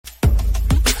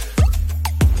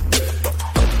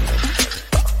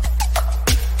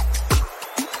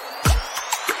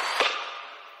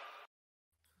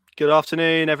Good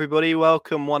afternoon, everybody.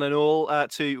 Welcome, one and all,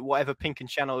 to whatever PinkUn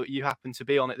channel you happen to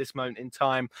be on at this moment in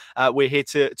time. We're here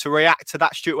to react to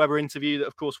that Stuart Webber interview that,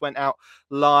 of course, went out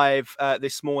live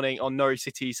this morning on Norwich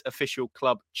City's official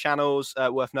club channels.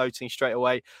 Worth noting straight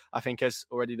away, I think, as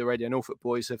already the Radio Norfolk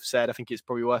boys have said, I think it's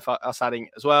probably worth us adding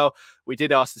as well. We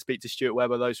did ask to speak to Stuart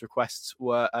Webber. Those requests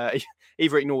were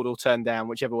either ignored or turned down,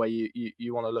 whichever way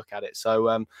you want to look at it.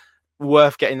 So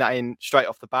worth getting that in straight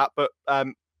off the bat. But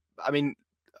I mean,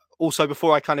 also,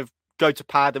 before I kind of go to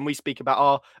Pad and we speak about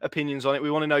our opinions on it,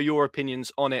 we want to know your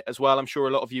opinions on it as well. I'm sure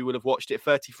a lot of you would have watched it.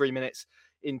 33 minutes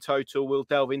in total. We'll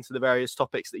delve into the various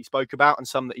topics that he spoke about and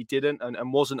some that he didn't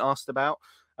and wasn't asked about,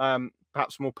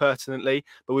 perhaps more pertinently.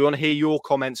 But we want to hear your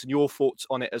comments and your thoughts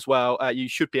on it as well. You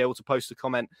should be able to post a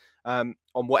comment on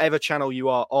whatever channel you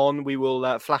are on. We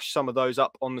will flash some of those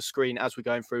up on the screen as we're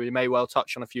going through. We may well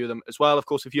touch on a few of them as well. Of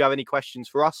course, if you have any questions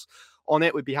for us on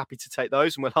it, we'd be happy to take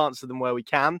those and we'll answer them where we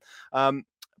can.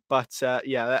 But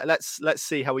let's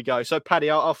see how we go. So, Paddy,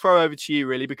 I'll throw over to you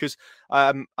really because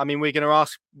I mean we're going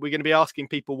to be asking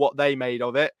people what they made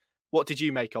of it. What did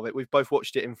you make of it? We've both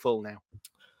watched it in full now.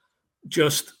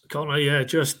 Just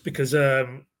because I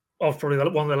was probably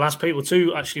one of the last people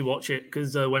to actually watch it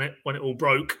because when it all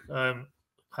broke,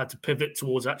 had to pivot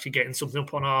towards actually getting something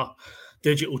up on our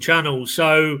digital channels.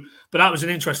 So, but that was an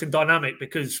interesting dynamic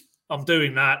because I'm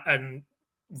doing that and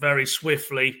very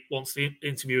swiftly, once the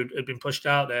interview had been pushed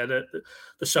out there,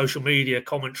 the social media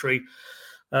commentary,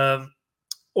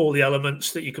 all the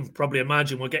elements that you can probably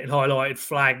imagine were getting highlighted,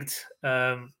 flagged,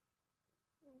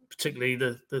 particularly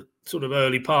the sort of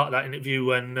early part of that interview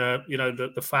when,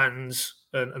 the fans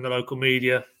and the local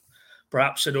media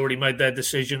perhaps had already made their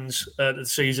decisions the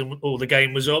season or the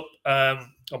game was up. I'm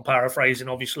paraphrasing,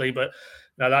 obviously, but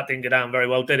no, that didn't go down very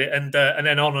well, did it? And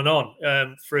then on and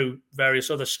on through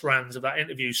various other strands of that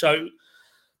interview. So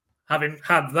having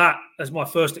had that as my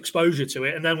first exposure to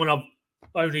it, and then when I've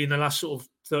only in the last sort of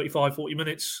 35, 40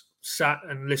 minutes sat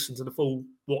and listened to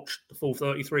watched the full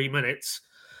 33 minutes,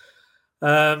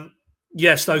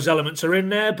 yes, those elements are in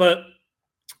there, but,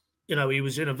 he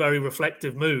was in a very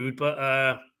reflective mood.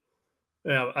 But,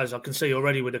 as I can see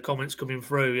already with the comments coming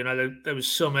through, there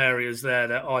was some areas there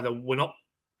that either were not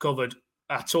covered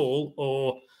at all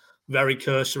or very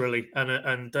cursorily. And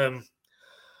I'm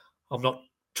not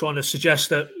trying to suggest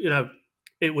that,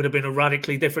 it would have been a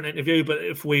radically different interview, but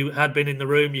if we had been in the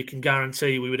room, you can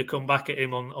guarantee we would have come back at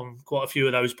him on quite a few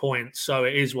of those points. So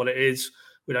it is what it is.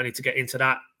 We don't need to get into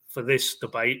that for this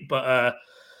debate. But,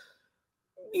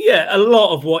 a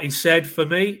lot of what he said for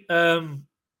me,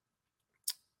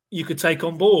 you could take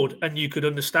on board and you could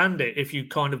understand it if you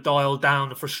kind of dial down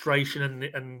the frustration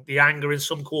and the anger in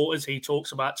some quarters. He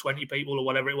talks about 20 people or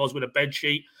whatever it was with a bed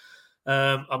sheet,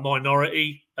 a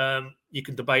minority. You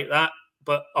can debate that.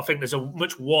 But I think there's a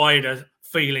much wider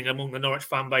feeling among the Norwich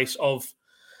fan base of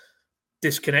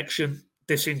disconnection,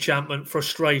 disenchantment,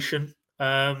 frustration.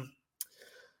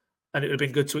 And it would have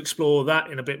been good to explore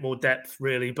that in a bit more depth,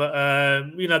 really. But,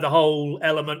 the whole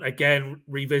element, again,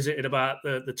 revisited about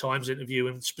the Times interview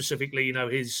and specifically,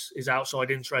 his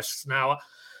outside interests. Now,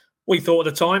 we thought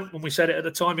at the time, when we said it at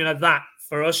the time, that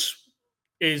for us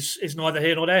is neither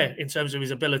here nor there in terms of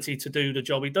his ability to do the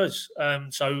job he does.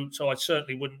 So I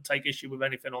certainly wouldn't take issue with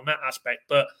anything on that aspect.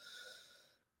 But,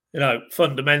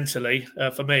 fundamentally,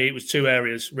 for me, it was two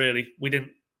areas, really. We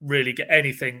didn't really get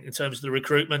anything in terms of the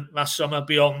recruitment last summer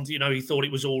beyond, he thought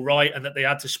it was all right and that they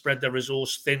had to spread their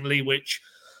resource thinly, which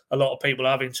a lot of people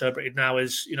have interpreted now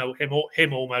as,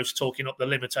 him almost talking up the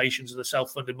limitations of the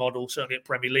self-funded model, certainly at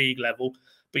Premier League level.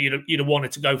 But you'd have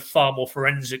wanted to go far more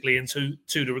forensically into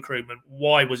the recruitment.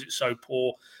 Why was it so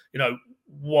poor?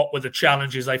 What were the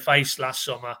challenges they faced last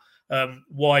summer?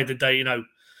 Why did they,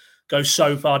 go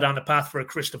so far down the path for a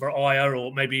Christopher Ayer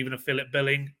or maybe even a Philip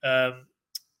Billing and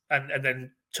then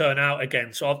turn out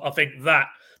again? So I think that,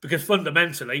 because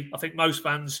fundamentally, I think most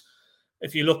fans,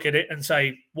 if you look at it and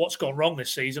say, what's gone wrong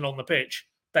this season on the pitch,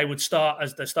 they would start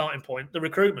as their starting point, the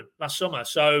recruitment last summer.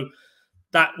 So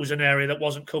that was an area that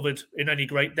wasn't covered in any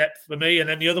great depth for me. And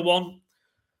then the other one,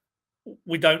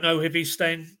 we don't know if he's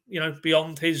staying,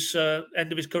 beyond his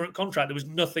end of his current contract. There was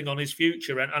nothing on his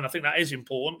future. And I think that is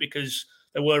important because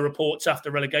there were reports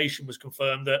after relegation was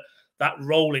confirmed that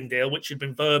rolling deal, which had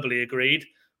been verbally agreed,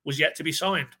 was yet to be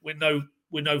signed. We're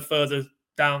no further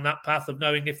down that path of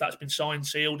knowing if that's been signed,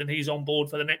 sealed, and he's on board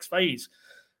for the next phase.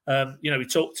 He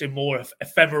talked in more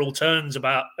ephemeral terms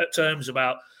about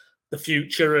the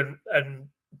future and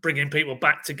bringing people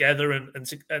back together and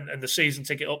the season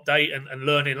ticket update and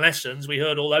learning lessons. We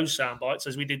heard all those sound bites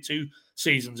as we did 2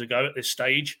 seasons ago at this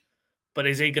stage. But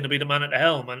is he going to be the man at the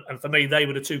helm? And for me, they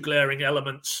were the two glaring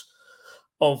elements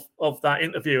of that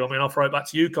interview. I mean, I'll throw it back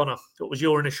to you, Connor. What was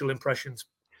your initial impressions?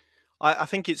 I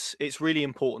think it's really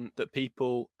important that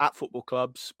people at football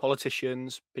clubs,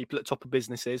 politicians, people at top of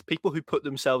businesses, people who put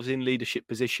themselves in leadership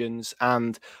positions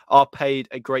and are paid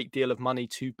a great deal of money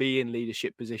to be in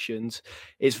leadership positions,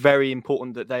 it's very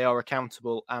important that they are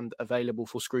accountable and available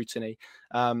for scrutiny,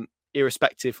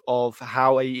 irrespective of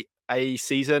how a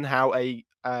season, how a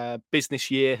business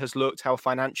year has looked, how a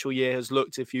financial year has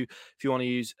looked, if you want to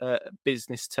use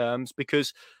business terms,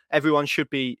 because everyone should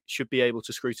be able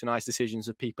to scrutinize decisions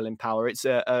of people in power. It's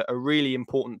a really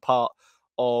important part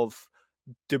of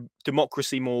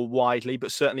democracy more widely,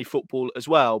 but certainly football as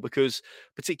well, because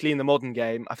particularly in the modern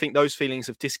game, I think those feelings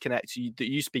of disconnect that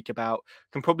you speak about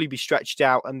can probably be stretched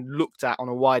out and looked at on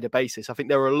a wider basis. I think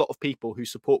there are a lot of people who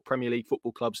support Premier League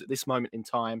football clubs at this moment in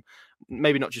time,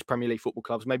 maybe not just Premier League football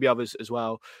clubs, maybe others as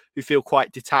well, who feel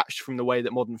quite detached from the way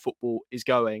that modern football is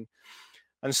going.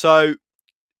 And so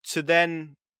to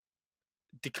then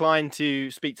decline to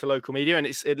speak to local media, and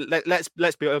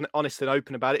let's be honest and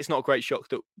open about it. It's not a great shock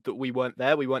that we weren't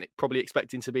there. We weren't probably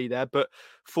expecting to be there, but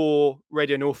for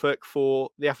Radio Norfolk, for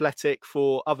The Athletic,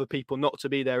 for other people not to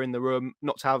be there in the room,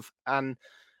 not to have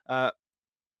a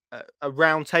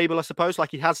round table, I suppose, like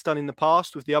he has done in the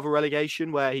past with the other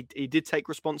relegation, where he did take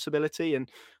responsibility and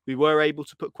we were able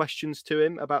to put questions to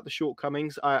him about the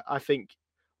shortcomings. I think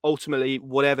ultimately,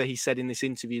 whatever he said in this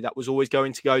interview, that was always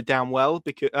going to go down well,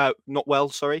 because not well,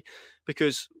 sorry,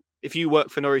 because if you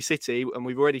work for Norwich City, and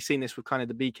we've already seen this with kind of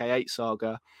the BK8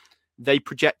 saga, they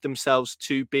project themselves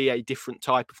to be a different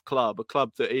type of club, a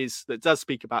club that does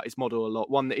speak about its model a lot,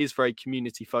 one that is very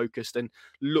community focused and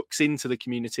looks into the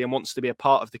community and wants to be a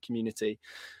part of the community.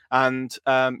 And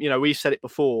we've said it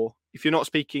before: if you're not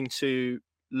speaking to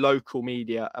local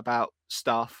media about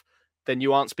stuff, then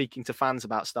you aren't speaking to fans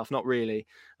about stuff, not really.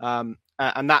 And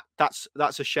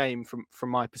that's a shame from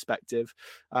my perspective,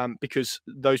 because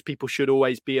those people should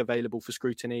always be available for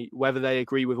scrutiny, whether they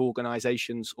agree with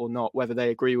organisations or not, whether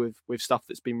they agree with stuff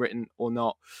that's been written or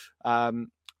not.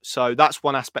 So that's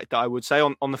one aspect that I would say.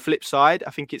 On the flip side,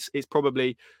 I think it's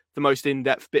probably the most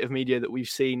in-depth bit of media that we've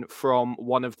seen from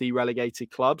one of the relegated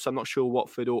clubs. I'm not sure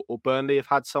Watford or Burnley have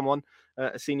had someone,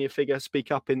 a senior figure,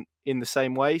 speak up in the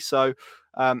same way. So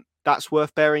that's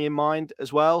worth bearing in mind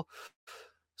as well.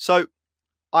 So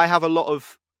I have a lot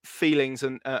of feelings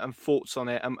and thoughts on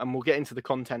it, and we'll get into the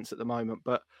contents at the moment.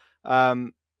 But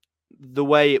the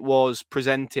way it was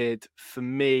presented, for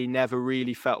me, never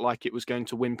really felt like it was going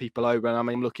to win people over. And I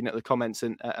mean, looking at the comments,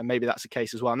 and maybe that's the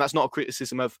case as well. And that's not a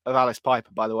criticism of Alice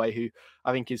Piper, by the way, who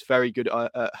I think is very good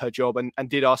at her job and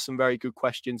did ask some very good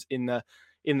questions in the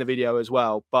video as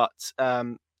well. But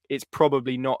it's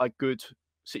probably not a good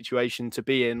situation to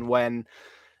be in when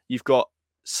you've got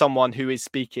someone who is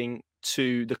speaking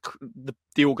to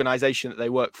the organization that they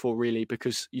work for, really,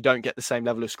 because you don't get the same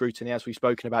level of scrutiny as we've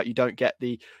spoken about. You don't get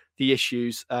the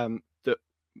issues that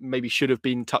maybe should have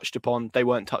been touched upon. They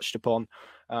weren't touched upon,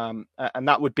 and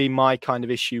that would be my kind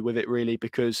of issue with it, really,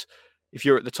 because if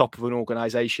you're at the top of an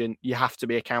organization, you have to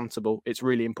be accountable. It's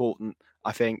really important,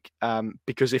 I think,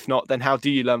 because if not, then how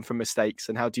do you learn from mistakes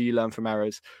and how do you learn from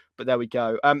errors? But there we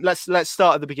go. Let's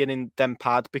start at the beginning then,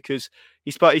 Pad, because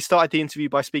he started the interview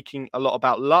by speaking a lot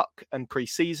about luck and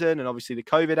pre-season and obviously the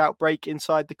COVID outbreak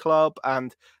inside the club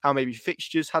and how maybe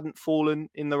fixtures hadn't fallen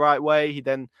in the right way. He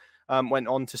then went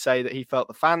on to say that he felt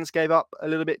the fans gave up a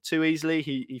little bit too easily.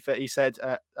 He said,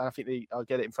 I think I'll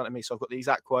get it in front of me, so I've got the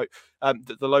exact quote,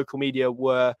 that the local media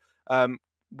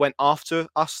went after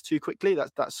us too quickly.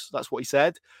 That's what he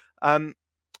said.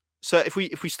 So if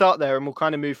we start there, and we'll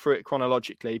kind of move through it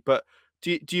chronologically, but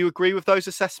do you agree with those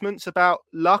assessments about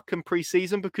luck and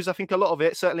pre-season? Because I think a lot of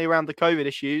it, certainly around the COVID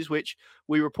issues, which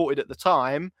we reported at the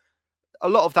time, a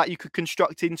lot of that you could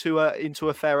construct into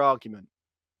a fair argument.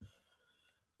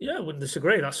 Yeah, I wouldn't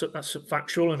disagree. That's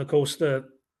factual, and of course the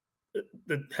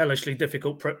hellishly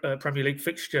difficult Premier League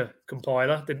fixture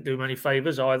compiler didn't do many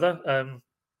favours either.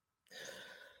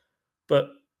 But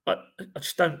I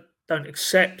just don't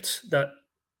accept that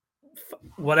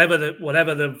whatever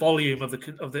the volume of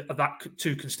that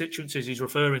two constituencies he's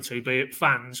referring to, be it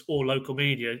fans or local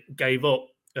media, gave up.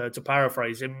 To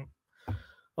paraphrase him,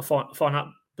 I find that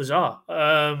bizarre.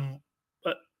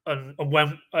 And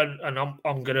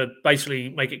I'm going to basically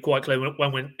make it quite clear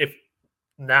if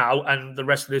now and the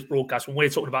rest of this broadcast, when we're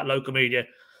talking about local media,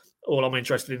 all I'm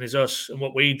interested in is us and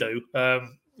what we do. I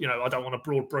don't want a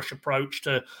broad brush approach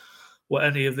to what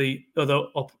any of the other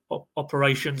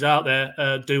operations out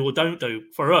there do or don't do.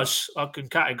 For us, I can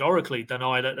categorically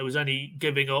deny that there was any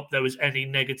giving up, there was any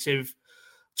negative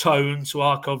tone to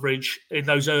our coverage in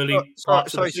those early parts of the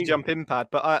Sorry to season. jump in, Pad,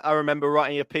 but I remember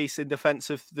writing a piece in defence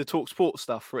of the Talk Sport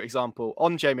stuff, for example,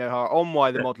 on Jamie O'Hara, on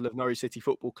why the model of Norwich City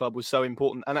Football Club was so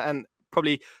important, and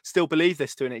probably still believe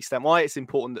this to an extent, why it's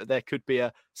important that there could be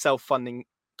a self-funding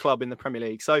club in the Premier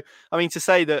League. So, I mean, to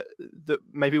say that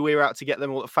maybe we were out to get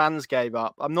them or the fans gave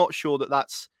up, I'm not sure that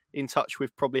that's in touch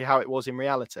with probably how it was in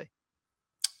reality.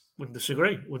 Wouldn't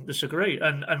disagree.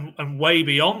 And way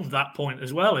beyond that point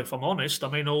as well, if I'm honest. I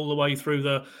mean, all the way through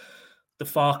the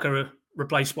Farker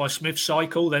replaced by Smith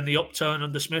cycle, then the upturn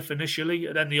under Smith initially,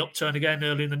 and then the upturn again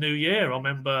early in the new year. I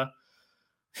remember,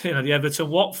 the Everton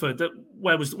Watford.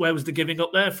 Where was the giving up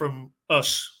there from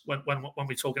us when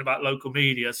we're talking about local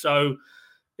media? So,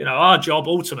 our job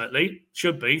ultimately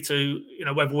should be to,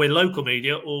 whether we're local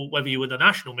media or whether you were the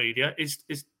national media, is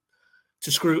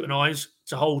to scrutinise,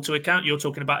 to hold to account. You're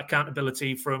talking about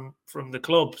accountability from the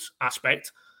club's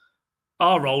aspect.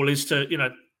 Our role is to,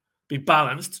 be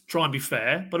balanced, try and be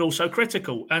fair, but also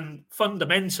critical. And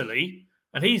fundamentally,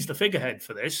 and he's the figurehead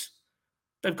for this,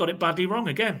 they've got it badly wrong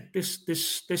again this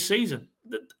season.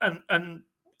 And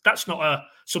that's not a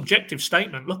subjective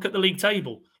statement. Look at the league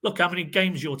table. Look how many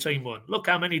games your team won. Look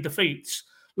how many defeats.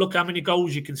 Look how many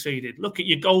goals you conceded. Look at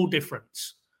your goal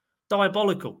difference.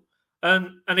 Diabolical.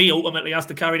 And he ultimately has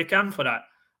to carry the can for that.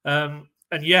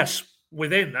 And yes,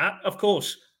 within that, of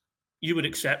course, you would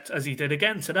accept, as he did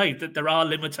again today, that there are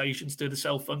limitations to the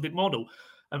self-funded model.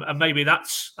 And maybe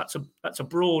that's a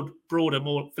broader,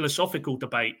 more philosophical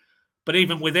debate. But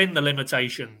even within the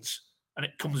limitations, and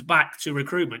it comes back to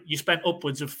recruitment, you spent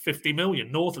upwards of 50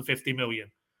 million, north of 50 million.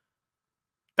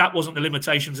 That wasn't the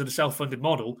limitations of the self-funded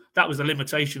model. That was the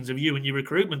limitations of you and your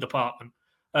recruitment department.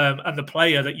 And the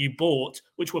player that you bought,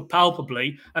 which were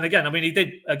palpably, and again, I mean, he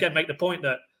did again make the point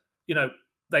that,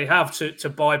 they have to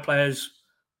buy players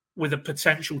with a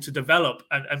potential to develop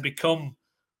and become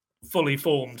fully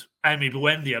formed. Amy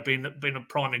Buendia being a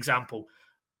prime example.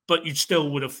 But you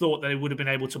still would have thought that they would have been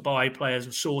able to buy players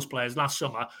and source players last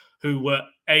summer who were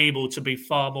able to be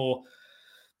far more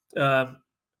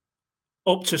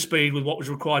up to speed with what was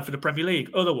required for the Premier League.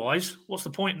 Otherwise, what's the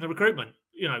point in the recruitment?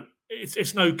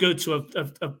 It's no good to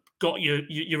have got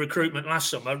your recruitment last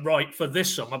summer right for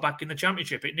this summer back in the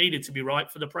Championship. It needed to be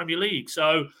right for the Premier League.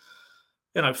 So,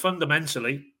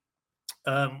 fundamentally,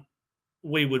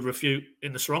 we would refute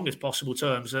in the strongest possible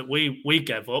terms that we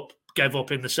gave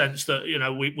up in the sense that,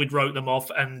 we'd wrote them off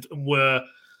and were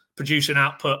producing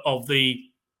output of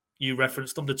you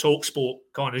referenced them, the talk sport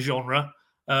kind of genre,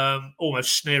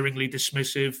 almost sneeringly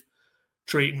dismissive,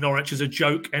 treating Norwich as a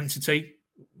joke entity.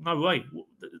 No way.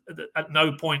 At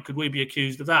no point could we be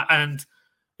accused of that. And,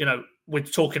 we're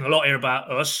talking a lot here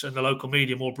about us and the local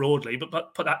media more broadly,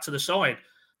 but put that to the side.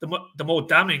 The more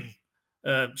damning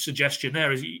suggestion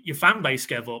there is your fan base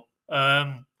gave up.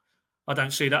 I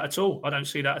don't see that at all.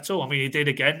 I mean, he did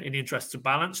again, in the interest of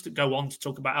balance, to go on to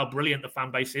talk about how brilliant the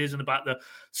fan base is and about the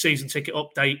season ticket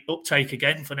uptake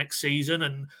again for next season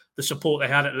and the support they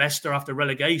had at Leicester after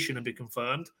relegation had been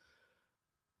confirmed.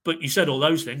 But you said all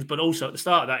those things, but also at the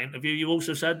start of that interview, you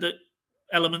also said that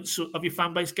elements of your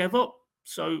fan base gave up.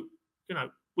 So,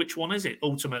 which one is it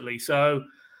ultimately? So,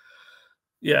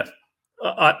 yeah,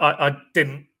 I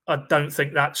don't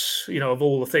think that's, of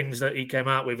all the things that he came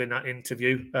out with in that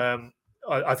interview,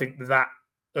 I think that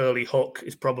early hook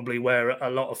is probably where a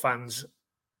lot of fans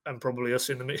and probably us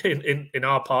in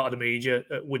our part of the media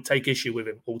would take issue with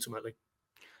him ultimately.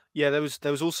 Yeah, there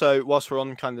was also, whilst we're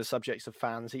on kind of the subjects of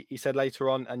fans, he said later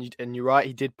on, and you're right,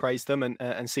 he did praise them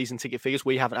and season ticket figures.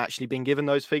 We haven't actually been given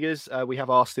those figures. We have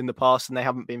asked in the past, and they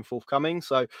haven't been forthcoming.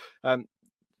 So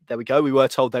there we go. We were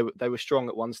told they were strong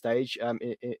at one stage.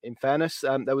 In fairness,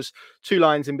 there was two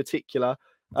lines in particular.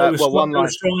 They were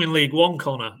strong in League One,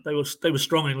 Connor. They were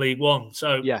strong in League One.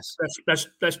 So yes, that's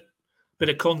bit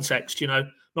of context.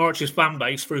 Norwich's fan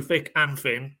base through thick and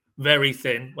thin, very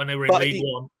thin when they were in League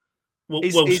One. Will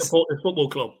support the football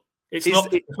club. It's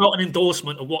not an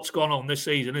endorsement of what's gone on this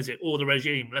season, is it? Or the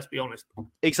regime, let's be honest.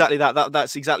 Exactly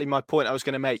that's exactly my point I was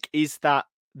going to make. Is that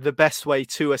the best way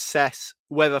to assess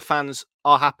whether fans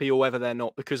are happy or whether they're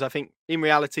not? Because I think in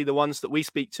reality, the ones that we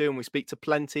speak to, and we speak to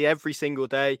plenty every single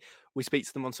day, we speak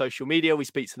to them on social media, we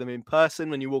speak to them in person.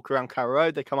 When you walk around Carrow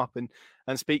Road, they come up and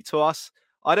speak to us.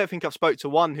 I don't think I've spoke to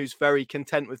one who's very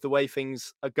content with the way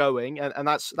things are going, and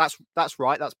that's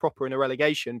right. That's proper in a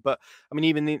relegation. But I mean,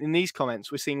 even in these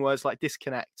comments, we're seeing words like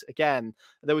disconnect again.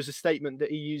 There was a statement that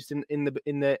he used in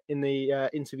the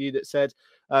interview that said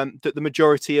that the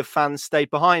majority of fans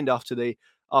stayed behind after the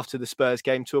Spurs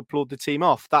game to applaud the team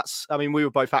off. I mean, we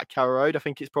were both at Carrow Road. I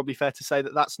think it's probably fair to say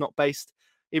that that's not based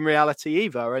in reality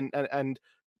either. And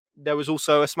there was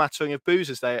also a smattering of boos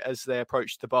as they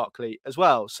approached the Barclay as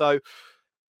well. So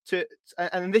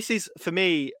and this is for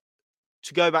me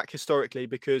to go back historically,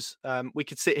 because we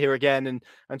could sit here again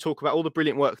and talk about all the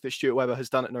brilliant work that Stuart Webber has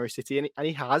done at Norwich City, and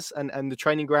he has, and the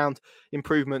training ground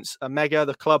improvements are mega.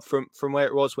 The club from where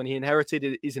it was when he inherited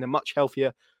it is in a much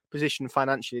healthier position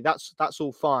financially. That's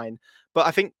all fine, but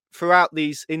I think throughout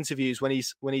these interviews when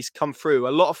he's come through, a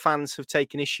lot of fans have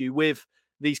taken issue with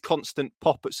these constant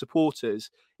pop at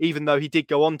supporters, even though he did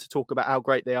go on to talk about how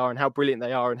great they are and how brilliant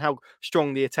they are and how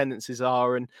strong the attendances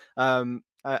are, and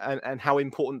how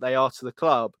important they are to the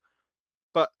club.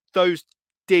 But those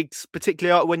digs,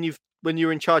 particularly when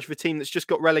you're in charge of a team that's just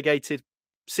got relegated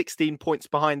 16 points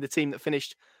behind the team that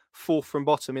finished fourth from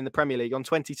bottom in the Premier League on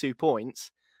 22 points,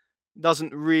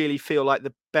 doesn't really feel like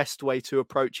the best way to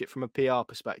approach it from a PR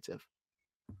perspective.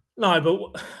 No,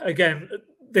 but again,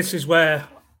 this is where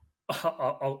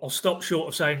I'll stop short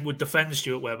of saying would defend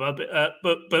Stuart Webber,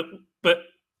 but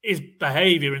his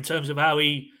behaviour in terms of how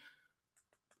he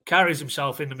carries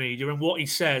himself in the media and what he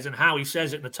says and how he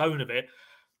says it and the tone of it,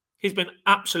 he's been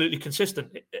absolutely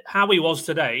consistent. How he was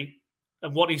today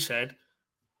and what he said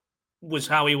was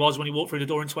how he was when he walked through the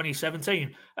door in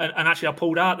 2017. And actually, I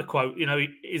pulled out the quote. You know,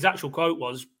 his actual quote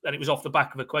was, and it was off the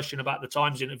back of a question about the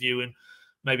Times interview and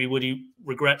maybe would he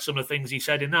regret some of the things he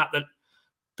said in that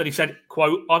he said,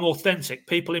 quote, "I'm authentic.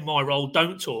 People in my role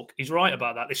don't talk." He's right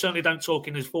about that. They certainly don't talk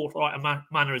in as forthright a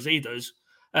manner as he does.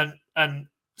 And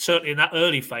certainly in that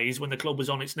early phase when the club was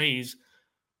on its knees,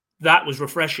 that was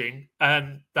refreshing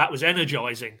and that was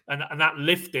energising. And that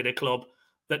lifted a club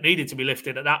that needed to be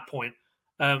lifted at that point.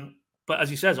 But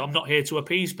as he says, I'm not here to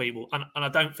appease people. And I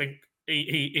don't think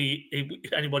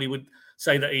anybody would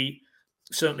say that he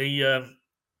certainly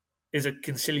is a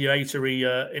conciliatory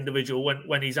individual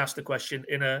when he's asked a question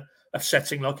in a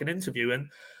setting like an interview. And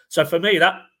so for me,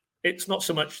 that it's not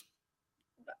so much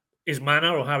his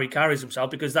manner or how he carries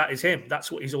himself, because that is him.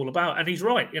 That's what he's all about. And he's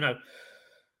right, you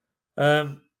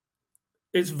know.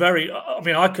 It's very, I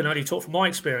mean, I can only talk from my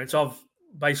experience. I've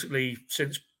basically,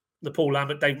 since the Paul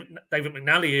Lambert, David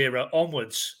McNally era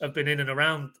onwards, have been in and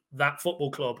around that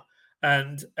football club.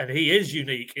 And he is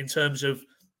unique in terms of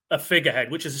a figurehead,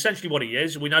 which is essentially what he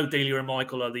is. We know Delia and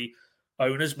Michael are the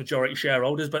owners, majority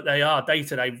shareholders, but they are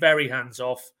day-to-day very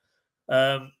hands-off.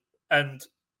 And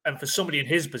for somebody in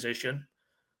his position,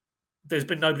 there's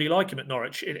been nobody like him at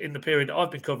Norwich in the period that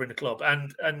I've been covering the club.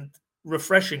 And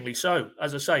refreshingly so,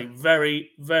 as I say,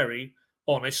 very, very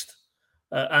honest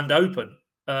and open.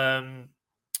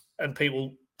 And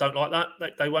people don't like that.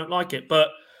 They won't like it. But,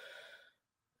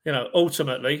 you know,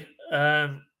 ultimately,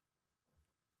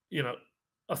 you know,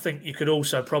 I think you could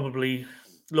also probably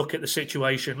look at the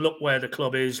situation, look where the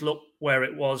club is, look where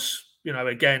it was, you know,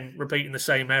 again, repeating the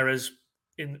same errors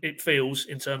it feels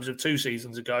in terms of 2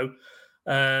 seasons ago,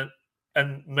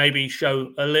 and maybe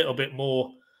show a little bit more,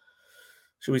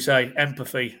 shall we say,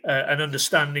 empathy and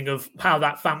understanding of how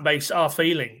that fan base are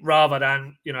feeling, rather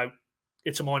than, you know,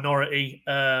 it's a minority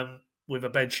with a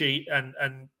bed sheet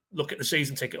and look at the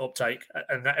season ticket uptake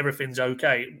and that everything's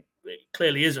okay. It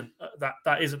clearly isn't.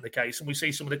 That isn't the case. And we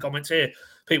see some of the comments here,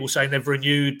 people saying they've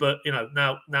renewed, but, you know,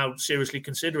 now seriously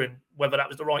considering whether that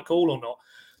was the right call or not.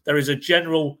 There is a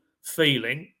general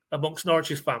feeling amongst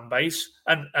Norwich's fan base,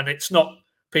 and it's not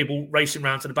people racing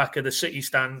around to the back of the City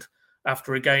stand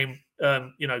after a game,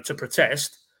 you know, to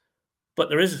protest. But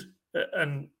there is,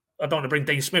 and I don't want to bring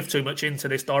Dean Smith too much into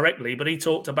this directly, but he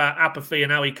talked about apathy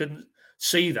and how he couldn't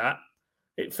see that.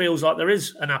 It feels like there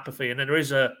is an apathy and there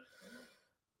is a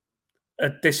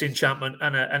disenchantment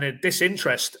and a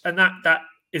disinterest, and that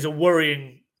is a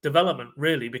worrying development,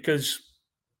 really, because,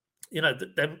 you know,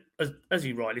 as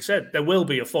you rightly said, there will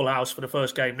be a full house for the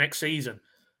first game next season.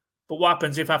 But what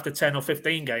happens if after 10 or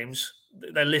 15 games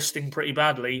they're listing pretty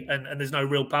badly and there's no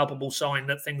real palpable sign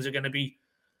that things are going to be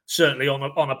certainly on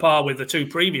a par with the 2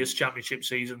 previous championship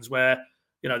seasons where,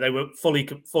 you know, they were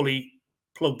fully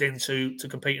plugged into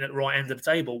competing at the right end of the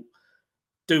table?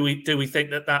 Do we think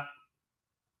that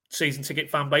season ticket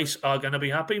fan base are going to be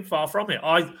happy? Far from it.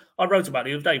 I wrote about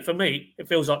it the other day. For me, it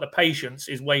feels like the patience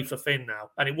is wafer thin now,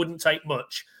 and it wouldn't take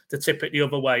much to tip it the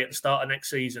other way at the start of next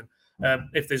season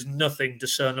if there's nothing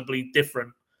discernibly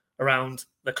different around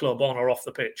the club on or off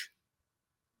the pitch.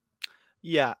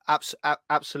 Yeah,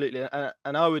 absolutely.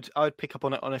 And I would pick up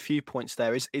on it on a few points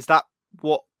there. Is that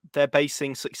what they're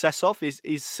basing success off? Is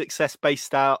success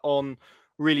based out on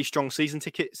really strong season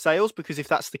ticket sales? Because if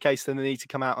that's the case, then they need to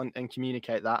come out and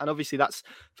communicate that. And obviously that's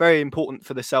very important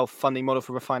for the self-funding model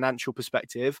from a financial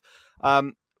perspective.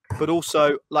 But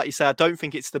also, like you say, I don't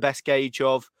think it's the best gauge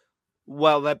of,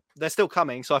 well, they're still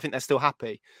coming, so I think they're still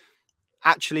happy.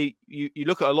 actually, you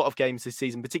look at a lot of games this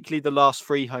season, particularly the last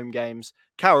 3 home games.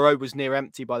 Carrow Road was near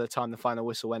empty by the time the final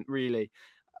whistle went. Really,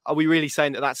 are we really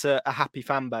saying that that's a happy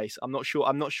fan base? I'm not sure.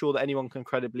 I'm not sure that anyone can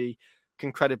credibly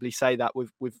say that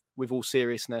with all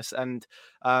seriousness. And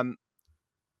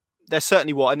there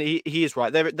certainly was, and he is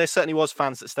right. There certainly was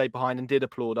fans that stayed behind and did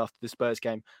applaud after the Spurs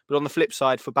game. But on the flip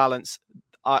side, for balance,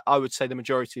 I would say the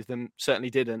majority of them certainly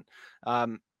didn't.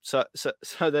 So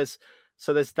there's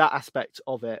that aspect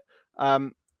of it.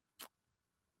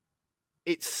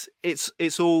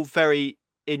 It's all very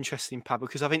interesting, Pab,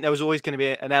 because I think there was always going to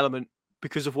be an element,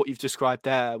 because of what you've described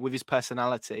there with his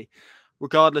personality,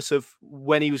 regardless of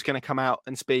when he was going to come out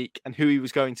and speak and who he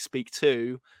was going to speak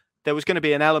to. There was going to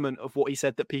be an element of what he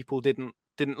said that people didn't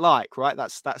like, right?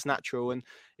 That's natural, and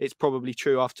it's probably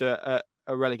true after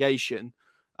a relegation.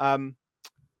 I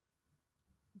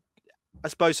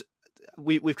suppose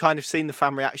we've kind of seen the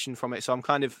fan reaction from it, so I'm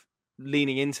kind of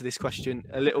leaning into this question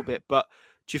a little bit. But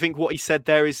do you think what he said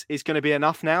there is going to be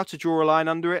enough now to draw a line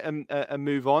under it and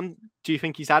move on? Do you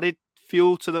think he's added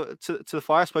fuel to the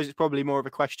fire? I suppose it's probably more of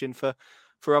a question for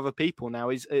other people now.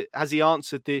 Has he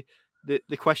answered the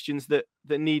questions that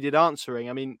needed answering?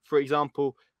 I mean, for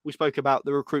example, we spoke about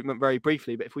the recruitment very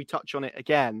briefly, but if we touch on it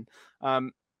again,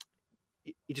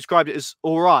 he described it as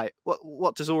all right.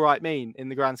 What does all right mean in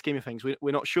the grand scheme of things?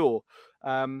 We're not sure.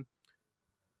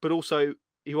 But also,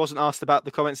 he wasn't asked about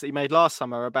the comments that he made last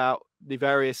summer about the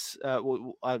various a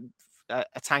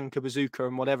tank, a bazooka,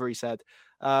 and whatever he said.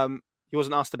 He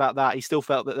wasn't asked about that. He still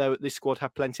felt that this squad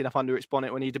had plenty enough under its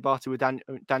bonnet when he departed with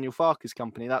Daniel Farke's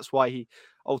company. That's why he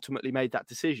ultimately made that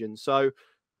decision. So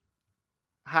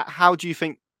how do you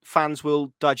think fans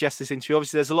will digest this interview?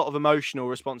 Obviously, there's a lot of emotional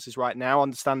responses right now,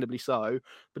 understandably so.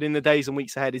 But in the days and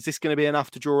weeks ahead, is this going to be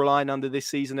enough to draw a line under this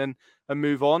season and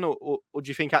move on? Or do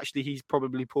you think actually he's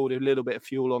probably poured a little bit of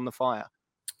fuel on the fire?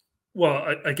 Well,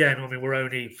 again, I mean, we're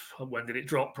only, when did it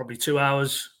drop? Probably 2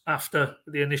 hours after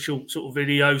the initial sort of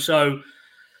video. So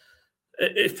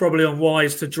it's probably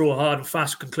unwise to draw hard and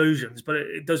fast conclusions, but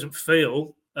it doesn't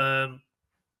feel, that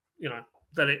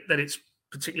it's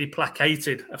particularly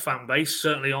placated a fan base.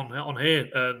 Certainly on here,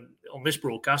 on this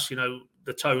broadcast,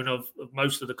 the tone of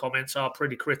most of the comments are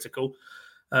pretty critical,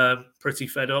 pretty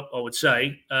fed up, I would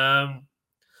say.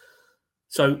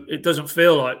 So it doesn't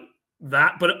feel like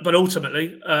that, but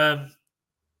ultimately, I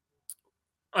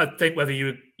think whether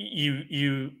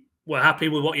you were happy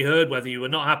with what you heard, whether you were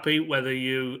not happy, whether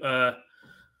you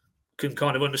can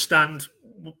kind of understand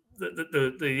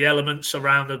the elements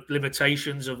around the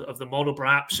limitations of the model,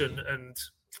 perhaps, and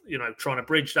trying to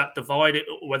bridge that divide,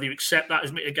 whether you accept that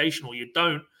as mitigation or you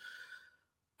don't.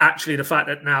 Actually, the fact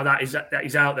that now that is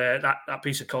out there, that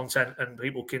piece of content, and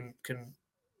people can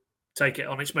take it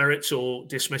on its merits or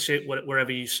dismiss it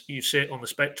wherever you sit on the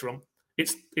spectrum.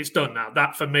 It's done now.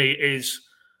 That for me is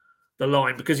the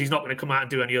line, because he's not going to come out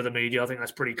and do any other media. I think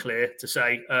that's pretty clear to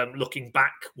say, looking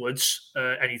backwards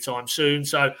anytime soon.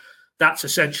 So that's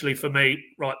essentially for me,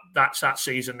 right, that's that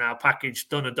season now, packaged,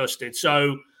 done and dusted.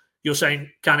 So you're saying,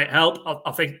 can it help?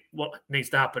 I think what needs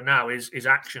to happen now is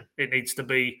action. It needs to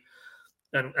be,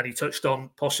 and he touched on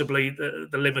possibly the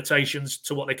limitations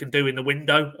to what they can do in the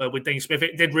window with Dean Smith.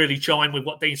 It did really chime with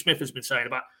what Dean Smith has been saying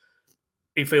about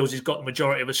he feels he's got the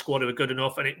majority of a squad who are good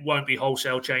enough, and it won't be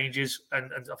wholesale changes.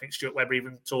 And I think Stuart Webber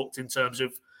even talked in terms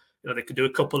of, they could do a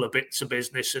couple of bits of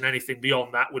business, and anything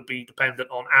beyond that would be dependent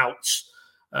on outs.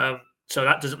 So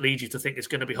that doesn't lead you to think it's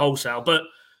going to be wholesale. But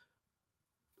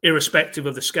irrespective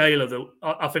of the scale of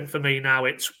I think for me now,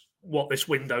 it's what this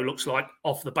window looks like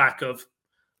off the back of,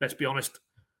 let's be honest,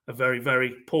 a very,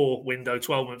 very poor window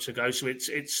 12 months ago. So it's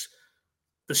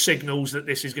the signals that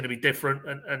this is going to be different,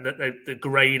 and that the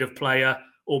grade of player,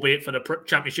 albeit for the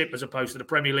Championship as opposed to the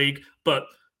Premier League, but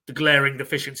the glaring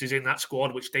deficiencies in that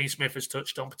squad, which Dean Smith has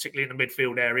touched on, particularly in the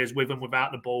midfield areas, with and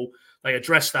without the ball, they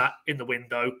address that in the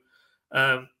window.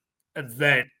 And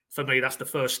then, for me, that's the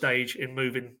first stage in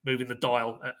moving the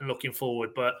dial and looking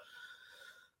forward. But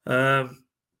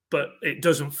it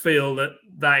doesn't feel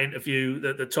that interview,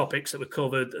 that the topics that were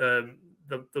covered,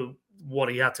 what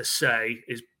he had to say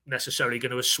is necessarily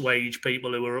going to assuage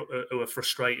people who are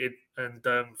frustrated and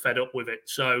fed up with it.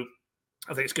 So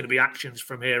I think it's going to be actions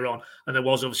from here on. And there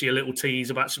was obviously a little tease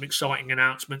about some exciting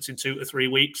announcements in 2 to 3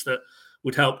 weeks that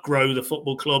would help grow the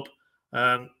football club.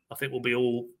 I think we'll be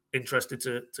all interested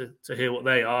to hear what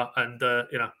they are. And,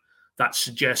 that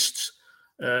suggests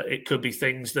it could be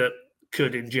things that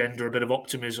could engender a bit of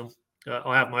optimism.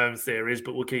 I have my own theories,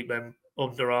 but we'll keep them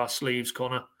under our sleeves,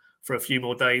 Connor, for a few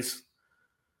more days.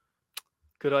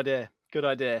 Good idea.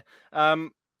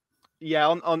 Yeah,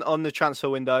 on the transfer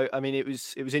window, I mean, it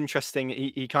was interesting.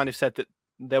 He kind of said that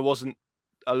there wasn't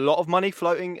a lot of money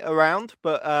floating around,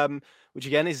 but which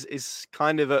again is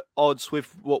kind of at odds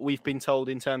with what we've been told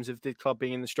in terms of the club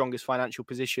being in the strongest financial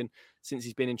position since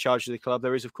he's been in charge of the club.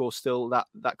 There is, of course, still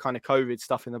that kind of COVID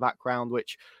stuff in the background,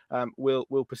 which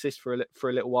will persist for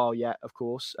a little while yet, of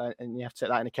course, and you have to take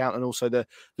that in account. And also the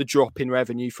drop in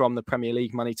revenue from the Premier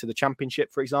League money to the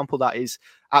Championship, for example, that is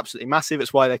absolutely massive.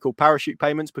 It's why they're called parachute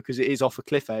payments, because it is off a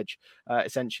cliff edge,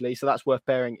 essentially. So that's worth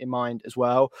bearing in mind as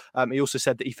well. He also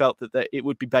said that he felt that it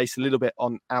would be based a little bit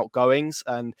on outgoings,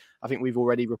 and I think we've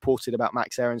already reported about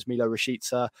Max Aarons, Milo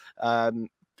Rashica,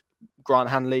 Grant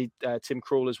Hanley, Tim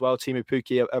Krul as well. Timu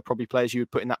Pukki are probably players you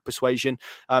would put in that persuasion.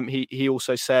 He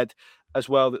also said as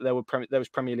well that there was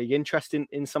Premier League interest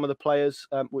in some of the players,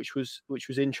 which was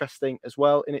interesting as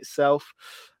well in itself.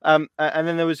 And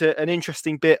then there was an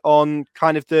interesting bit on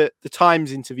kind of the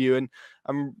Times interview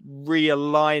and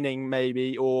realigning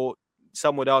maybe, or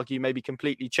some would argue maybe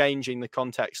completely changing the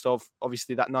context of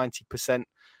obviously that 90%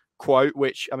 quote,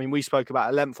 which, I mean, we spoke about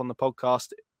at length on the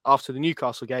podcast after the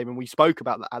Newcastle game, and we spoke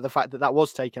about the fact that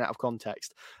was taken out of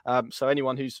context. So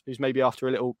anyone who's maybe after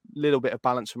a little bit of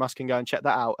balance from us can go and check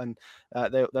that out, and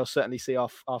they'll certainly see our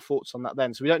thoughts on that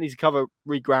then. So we don't need to cover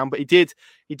ground, but he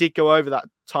did go over that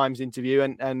Times interview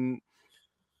and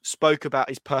spoke about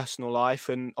his personal life,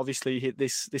 and obviously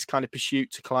this kind of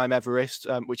pursuit to climb Everest,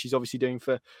 which he's obviously doing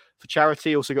for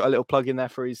charity. Also got a little plug in there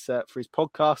for his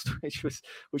podcast,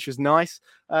 which was nice.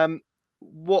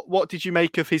 What did you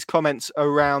make of his comments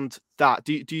around that?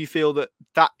 Do you feel that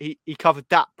he covered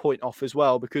that point off as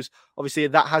well? Because obviously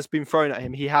that has been thrown at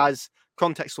him. He has,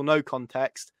 context or no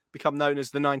context, become known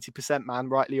as the 90% man,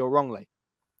 rightly or wrongly.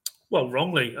 Well,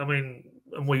 wrongly. I mean,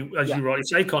 and we, as you rightly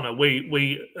say, Connor,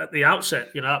 we at the outset,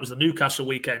 that was the Newcastle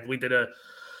weekend. We did a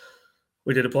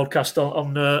podcast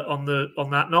on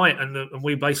that night, and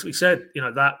we basically said,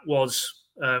 that was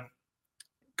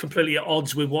completely at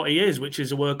odds with what he is, which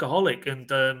is a workaholic.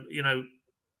 And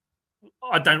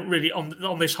I don't really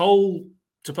on this whole,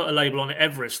 to put a label on it,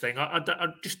 Everest thing. I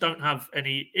just don't have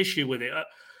any issue with it.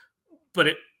 But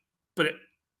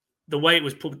the way it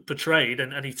was portrayed,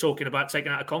 and he's talking about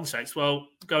taken out of context. Well,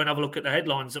 go and have a look at the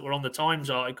headlines that were on the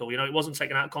Times article. It wasn't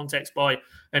taken out of context by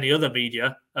any other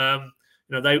media.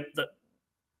 They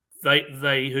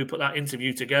who put that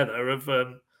interview together have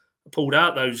pulled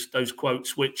out those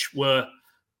quotes, which were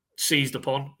seized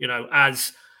upon,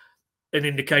 as an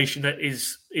indication that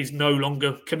is no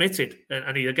longer committed.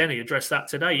 And he addressed that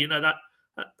today.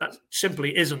 That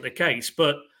simply isn't the case.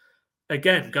 But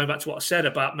again, going back to what I said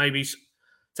about maybe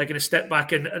taking a step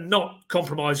back and not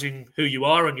compromising who you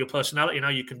are and your personality and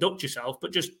how you conduct yourself,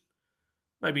 but just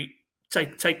maybe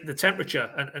take the temperature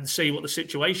and see what the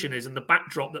situation is and the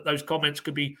backdrop that those comments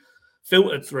could be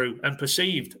filtered through and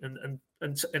perceived and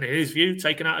in his view,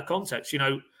 taken out of context,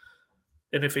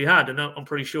 and if he had, and I'm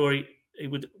pretty sure he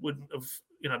wouldn't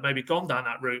have, maybe gone down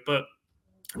that route. But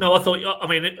no, I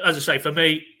mean, as I say, for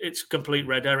me, it's complete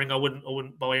red herring. I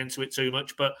wouldn't buy into it too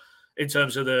much, but in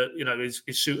terms of his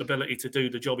suitability to do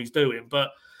the job he's doing.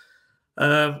 But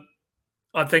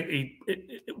I think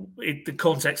the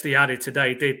context he added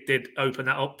today did open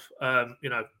that up,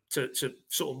 to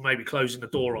sort of maybe closing the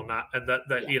door on that, and that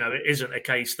it isn't a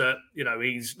case that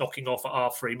he's knocking off at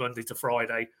R3 Monday to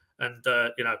Friday, and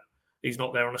he's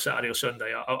not there on a Saturday or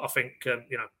Sunday. I think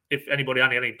if anybody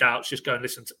had any doubts, just go and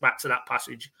listen back to that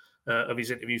passage of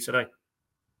his interview today.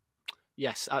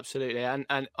 Yes, absolutely, and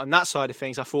on that side of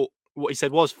things, I thought what he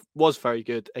said was very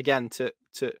good. Again, to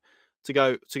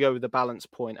go with the balance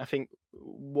point, I think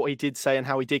what he did say and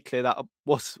how he did clear that up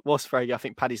was very good. I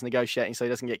think Paddy's negotiating so he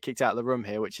doesn't get kicked out of the room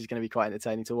here, which is going to be quite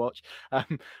entertaining to watch.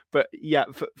 But yeah,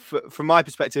 from my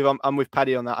perspective, I'm with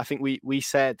Paddy on that. I think we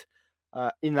said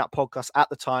in that podcast at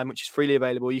the time, which is freely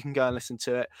available, you can go and listen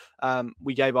to it.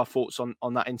 We gave our thoughts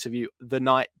on that interview the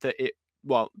night that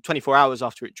 24 hours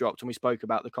after it dropped, and we spoke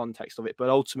about the context of it. But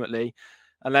ultimately,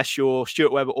 unless you're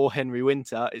Stuart Webber or Henry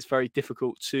Winter, it's very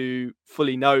difficult to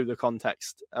fully know the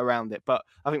context around it. But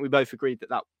I think we both agreed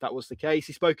that was the case.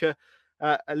 He spoke a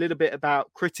little bit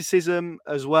about criticism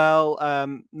as well,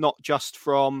 not just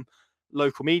from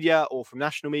local media or from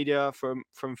national media, from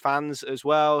fans as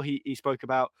well. He spoke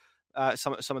about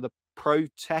some of the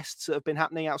protests that have been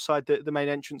happening outside the main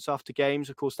entrance after games.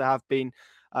 Of course, there have been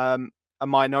a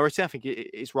minority. I think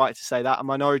it's right to say that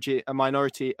a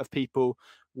minority of people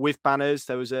with banners.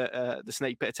 There was the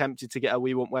Snake Pit attempted to get a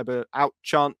 "We Want Webber Out"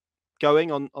 chant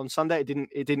going on Sunday.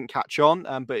 It didn't catch on,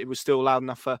 but it was still loud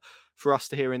enough for us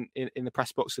to hear in the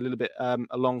press box a little bit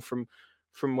along from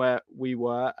where we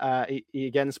were. He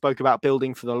again spoke about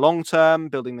building for the long term,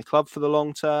 building the club for the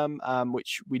long term,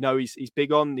 which we know he's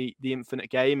big on, the infinite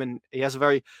game, and he has a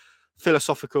very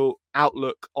philosophical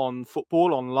outlook on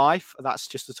football, on life. That's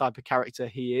just the type of character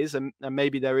he is, and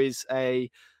maybe there is a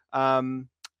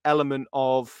element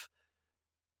of,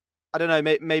 I don't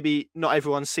know, maybe not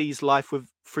everyone sees life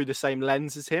through the same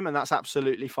lens as him, and that's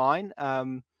absolutely fine.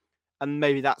 And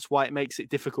maybe that's why it makes it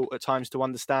difficult at times to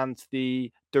understand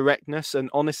the directness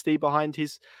and honesty behind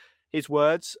his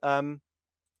words.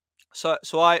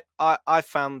 So I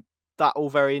found that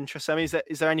all very interesting. I mean,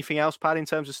 is there anything else, Pat, in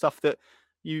terms of stuff that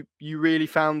you really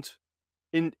found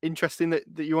interesting that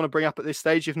you want to bring up at this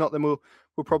stage? If not, then we'll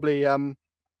probably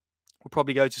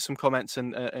go to some comments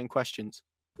and questions.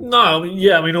 No,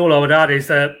 I mean, all I would add is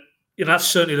that that's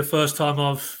certainly the first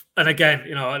time and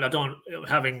again, I don't,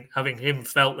 having him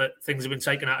felt that things have been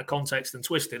taken out of context and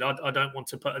twisted. I don't want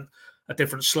to put a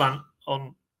different slant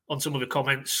on some of the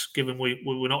comments, given we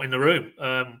were not in the room.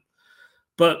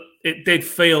 But it did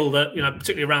feel that,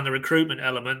 particularly around the recruitment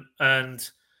element and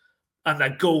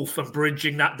that gulf and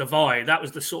bridging that divide, that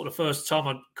was the sort of first time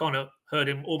I'd kind of heard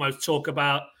him almost talk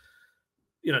about,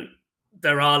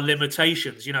 there are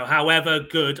limitations, however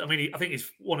good. I mean, I think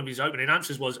one of his opening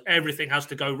answers was everything has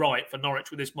to go right for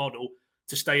Norwich with this model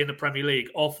to stay in the Premier League,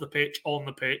 off the pitch, on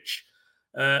the pitch,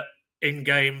 in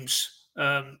games,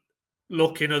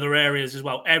 look in other areas as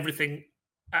well. Everything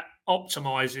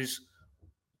optimises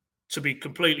to be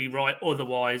completely right.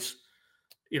 Otherwise,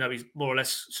 he's more or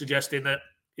less suggesting that,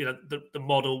 the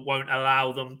model won't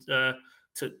allow them to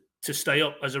stay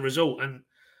up as a result.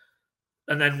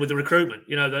 And then with the recruitment,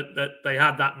 that they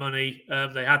had that money,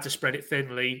 they had to spread it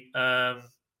thinly, and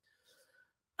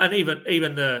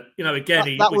even the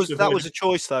again that was a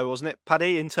choice though, wasn't it,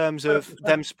 Paddy? In terms of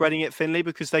them spreading it thinly,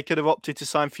 because they could have opted to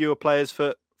sign fewer players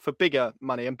for bigger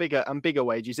money and bigger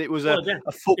wages. It was a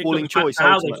footballing choice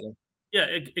ultimately.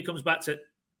 It comes back to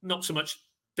not so much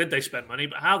did they spend money,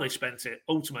 but how they spent it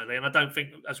ultimately. And I don't think,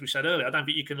 as we said earlier, I don't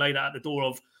think you can lay that at the door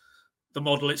of the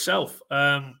model itself.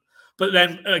 But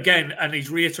then again, and he's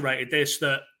reiterated this,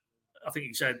 that I think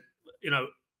he said,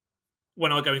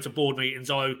 when I go into board meetings,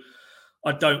 I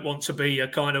don't want to be a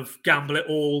kind of gamble it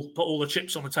all, put all the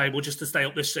chips on the table just to stay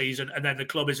up this season, and then the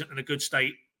club isn't in a good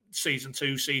state season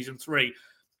 2, season 3.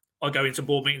 I go into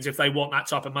board meetings if they want that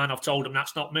type of man. I've told them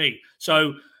that's not me.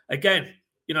 So again,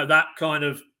 that kind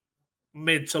of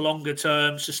mid to longer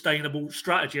term sustainable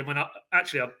strategy. I mean, I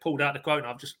pulled out the quote and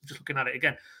I'm just looking at it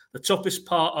again. The toughest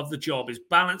part of the job is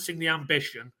balancing the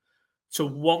ambition to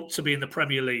want to be in the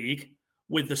Premier League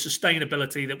with the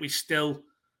sustainability that we still,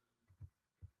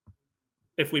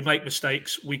 if we make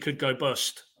mistakes, we could go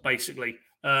bust, basically.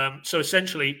 So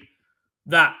essentially,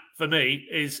 that for me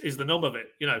is the nub of it,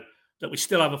 that we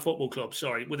still have a football club,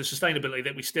 with the sustainability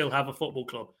that we still have a football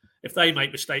club. If they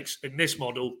make mistakes in this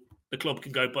model, the club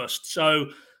can go bust. So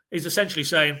he's essentially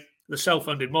saying the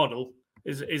self-funded model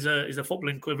is a football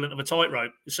equivalent of a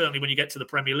tightrope, certainly when you get to the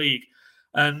Premier League.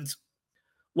 And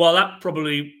while that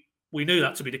probably, we knew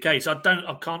that to be the case, I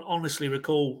can't honestly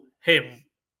recall him,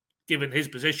 given his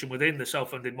position within the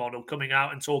self-funded model, coming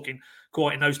out and talking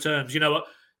quite in those terms.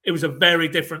 It was a very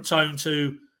different tone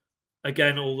to,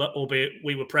 again, albeit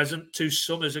we were present 2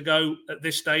 summers ago at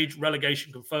this stage,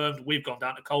 relegation confirmed, we've gone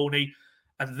down to Colney,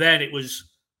 and then it was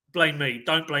blame me,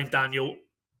 don't blame Daniel,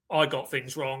 I got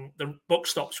things wrong, the buck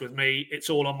stops with me, it's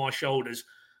all on my shoulders.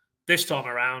 This time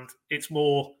around, it's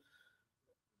more,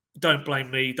 don't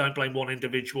blame me, don't blame one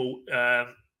individual.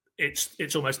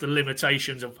 It's almost the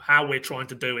limitations of how we're trying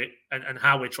to do it and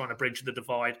how we're trying to bridge the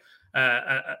divide.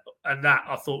 And that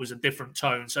I thought was a different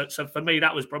tone. So for me,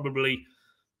 that was probably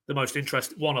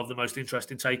one of the most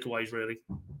interesting takeaways, really.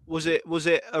 Was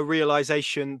it a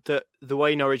realization that the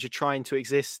way Norwich are trying to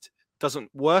exist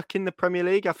doesn't work in the Premier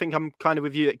League? I think I'm kind of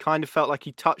with you. It kind of felt like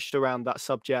he touched around that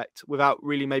subject without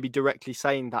really maybe directly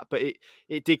saying that, but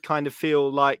it did kind of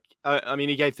feel like, I mean,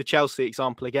 he gave the Chelsea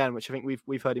example again, which I think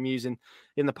we've heard him using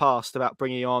in the past about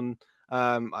bringing on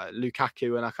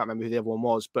Lukaku, and I can't remember who the other one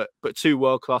was, but 2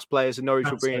 world-class players, and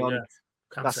Norwich were bringing on.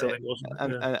 That's it.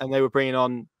 And they were bringing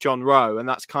on John Rowe, and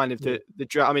that's kind of the.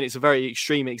 I mean, it's a very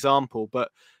extreme example, but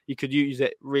you could use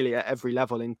it really at every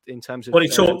level in terms of. Well, he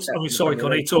talked. I mean, sorry,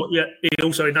 Conor. He talked. Yeah, he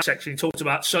also in that section he talked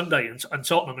about Sunday and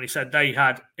Tottenham, and he said they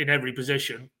had in every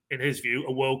position, in his view,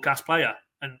 a world-class player,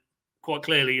 and quite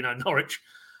clearly, Norwich,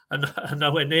 and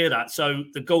nowhere near that. So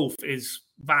the gulf is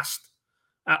vast,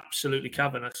 absolutely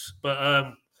cavernous.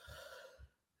 But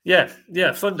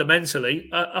fundamentally,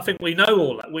 I think we know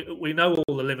all that. We know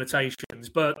all the limitations,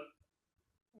 but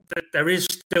there is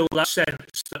still that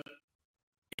sense that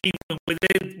even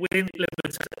within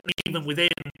limitations, even within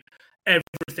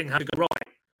everything had to go right,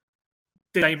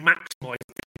 did they maximise,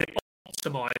 did they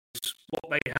optimise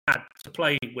what they had to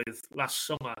play with last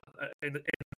summer in the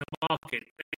market.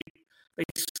 They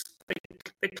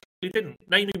clearly didn't.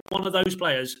 Name me one of those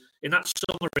players in that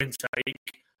summer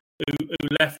intake who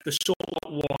left the sort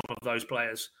one of those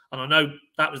players. And I know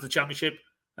that was the Championship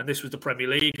and this was the Premier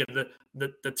League, and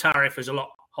the tariff is a lot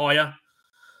higher.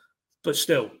 But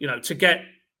still, to get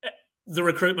the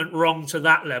recruitment wrong to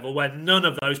that level where none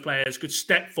of those players could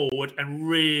step forward and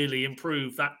really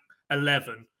improve that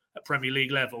 11 at Premier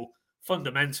League level,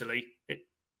 fundamentally,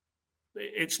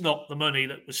 it's not the money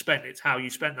that was spent, it's how you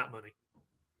spent that money.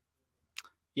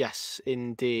 Yes,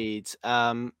 indeed.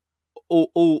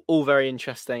 All very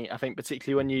interesting. I think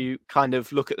particularly when you kind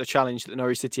of look at the challenge that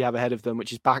Norwich City have ahead of them,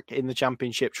 which is back in the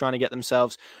Championship, trying to get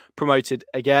themselves promoted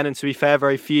again. And to be fair,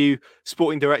 very few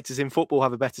sporting directors in football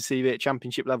have a better CV at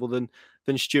Championship level than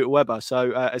Stuart Webber.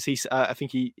 So as I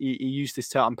think he used this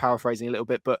term, I'm paraphrasing a little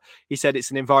bit, but he said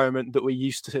it's an environment that we're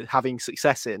used to having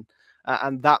success in,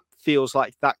 and that feels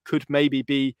like that could maybe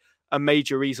be a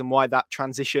major reason why that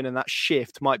transition and that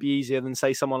shift might be easier than,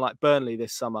 say, someone like Burnley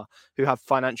this summer, who have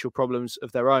financial problems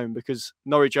of their own, because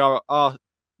Norwich are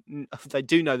they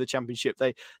do know the Championship.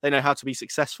 They know how to be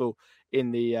successful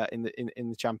in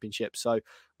the Championship. So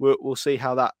we'll see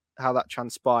how that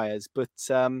transpires. But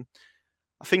I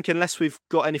think unless we've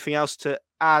got anything else to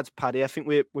add, Paddy, I think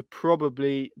we're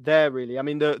probably there, really. I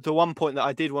mean, the one point that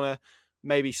I did want to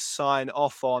maybe sign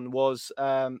off on was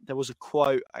there was a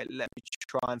quote. Let me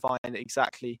try and find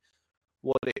exactly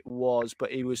what it was,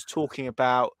 but he was talking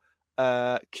about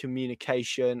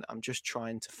communication. I'm just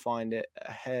trying to find it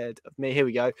ahead of me. Here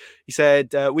we go. He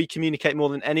said, we communicate more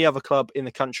than any other club in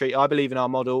the country. I believe in our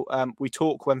model. We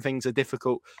talk when things are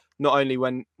difficult, not only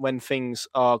when things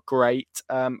are great.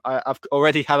 I've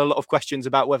already had a lot of questions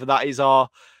about whether that is our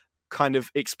kind of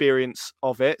experience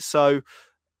of it. So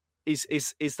is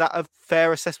that a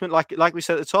fair assessment? Like we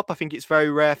said at the top, I think it's very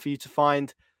rare for you to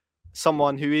find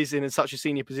someone who is in such a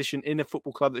senior position in a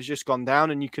football club that's just gone down,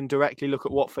 and you can directly look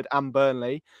at Watford and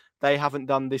Burnley. They haven't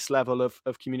done this level of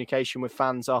communication with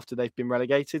fans after they've been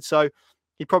relegated. So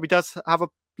he probably does have a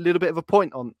little bit of a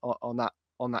point on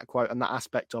that quote and that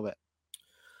aspect of it.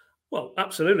 Well,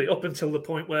 absolutely. Up until the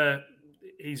point where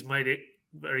he's made it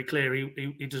very clear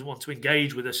he doesn't want to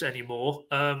engage with us anymore,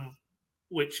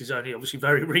 which is only obviously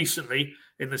very recently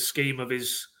in the scheme of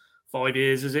his 5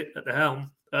 years, is it, at the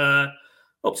helm.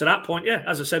 Up to that point, yeah,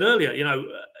 as I said earlier,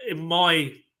 in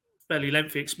my fairly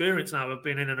lengthy experience now of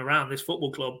being in and around this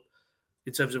football club,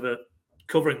 in terms of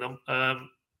covering them,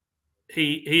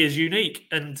 he is unique,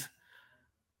 and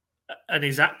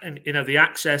the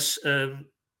access,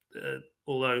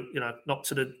 although not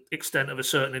to the extent of a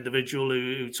certain individual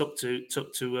who took to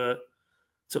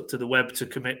the web to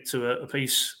commit to a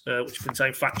piece which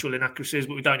contained factual inaccuracies,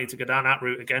 but we don't need to go down that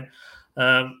route again.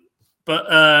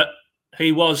 But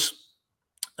he was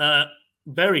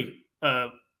very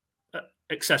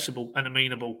accessible and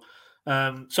amenable.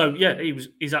 So yeah,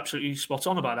 he's absolutely spot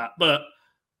on about that. But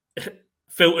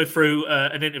filtered through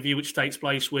an interview which takes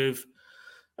place with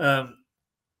an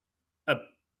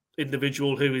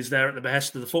individual who is there at the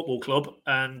behest of the football club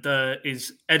and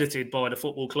is edited by the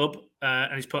football club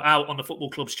and is put out on the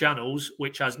football club's channels,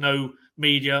 which has no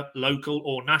media, local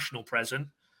or national present,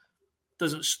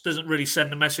 doesn't really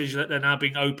send the message that they're now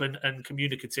being open and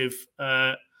communicative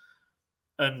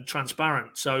and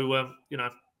transparent. So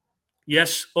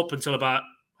yes, up until about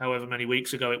however many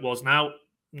weeks ago it was now,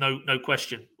 no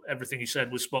question, everything he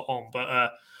said was spot on.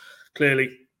 But clearly,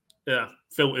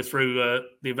 filtered through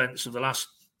the events of the last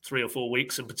 3 or 4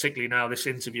 weeks, and particularly now this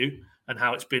interview and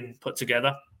how it's been put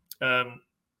together,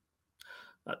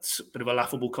 that's a bit of a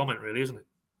laughable comment, really, isn't it?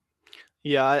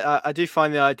 Yeah, I do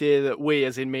find the idea that we,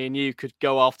 as in me and you, could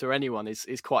go after anyone is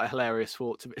quite a hilarious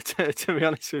thought, to be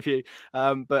honest with you.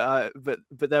 But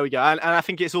there we go. And I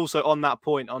think it's also on that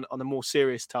point, on a more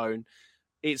serious tone,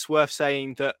 it's worth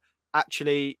saying that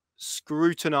actually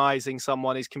scrutinizing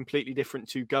someone is completely different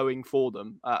to going for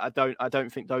them. I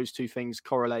don't think those two things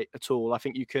correlate at all. I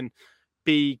think you can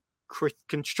be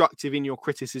constructive in your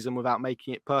criticism without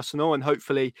making it personal, and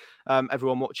hopefully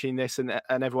everyone watching this and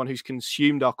everyone who's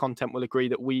consumed our content will agree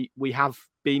that we have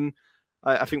been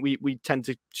I think we tend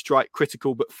to strike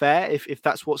critical but fair if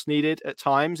that's what's needed at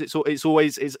times. It's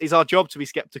always our job to be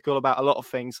skeptical about a lot of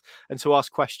things and to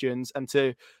ask questions and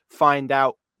to find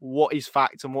out what is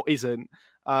fact and what isn't.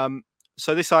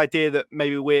 So this idea that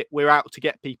maybe we're out to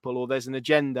get people, or there's an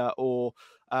agenda, or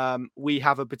we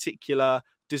have a particular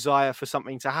desire for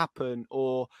something to happen,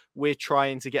 or we're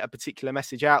trying to get a particular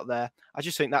message out there. I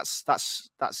just think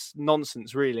that's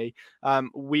nonsense, really.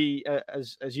 We,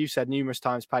 as you said numerous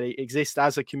times, Paddy, exist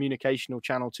as a communicational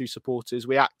channel to supporters.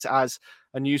 We act as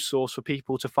a news source for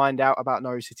people to find out about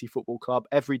Norwich City Football Club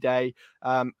every day,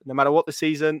 no matter what the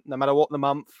season, no matter what the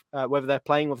month, whether they're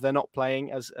playing or if they're not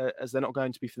playing, as they're not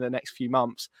going to be for the next few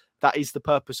months. That is the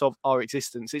purpose of our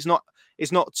existence. It's not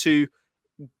to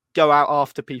go out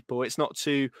after people. It's not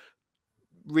to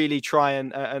really try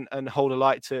and hold a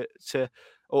light to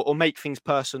or make things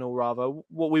personal. Rather,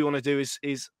 what we want to do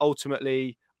is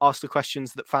ultimately ask the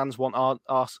questions that fans want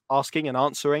asking and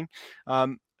answering,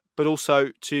 but also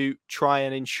to try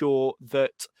and ensure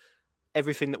that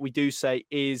everything that we do say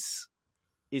is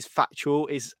factual,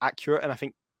 is accurate. And I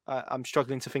think I'm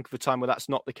struggling to think of a time where that's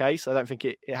not the case. I don't think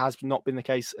it has not been the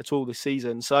case at all this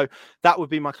season. So that would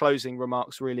be my closing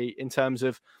remarks, really, in terms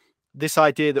of this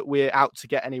idea that we're out to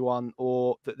get anyone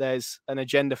or that there's an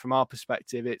agenda from our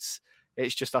perspective. It's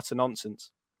just utter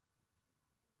nonsense.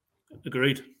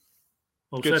 Agreed.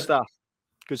 Well Good said. stuff.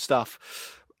 Good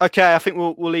stuff. Okay, I think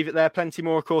we'll leave it there. Plenty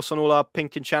more, of course, on all our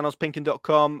PinkUn channels,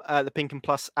 PinkUn.com, the PinkUn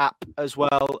Plus app as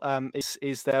well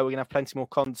is there. We're going to have plenty more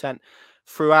content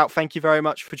throughout. Thank you very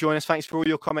much for joining us. Thanks for all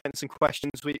your comments and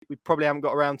questions. We probably haven't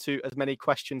got around to as many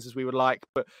questions as we would like,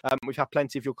 but we've had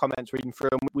plenty of your comments reading through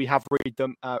them. We have read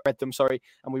them,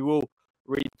 and we will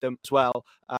read them as well.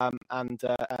 And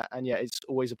yeah, it's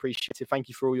always appreciated. Thank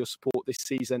you for all your support this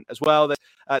season as well. There's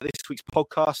this week's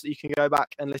podcast that you can go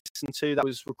back and listen to. That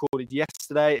was recorded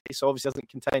yesterday, so obviously doesn't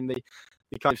contain the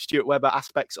kind of Stuart Webber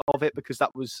aspects of it, because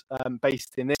that was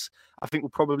based in this. I think we'll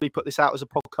probably put this out as a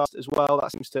podcast as well.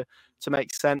 That seems to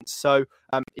make sense. So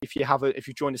if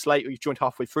you've joined us late or you've joined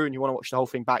halfway through and you want to watch the whole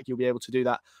thing back, you'll be able to do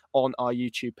that on our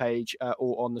YouTube page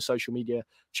or on the social media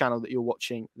channel that you're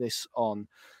watching this on.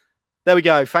 There we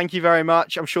go. Thank you very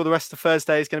much. I'm sure the rest of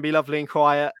Thursday is going to be lovely and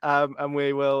quiet, and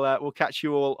we'll catch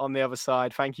you all on the other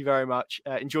side. Thank you very much.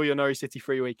 Enjoy your Norwich City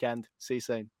free weekend. See you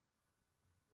soon.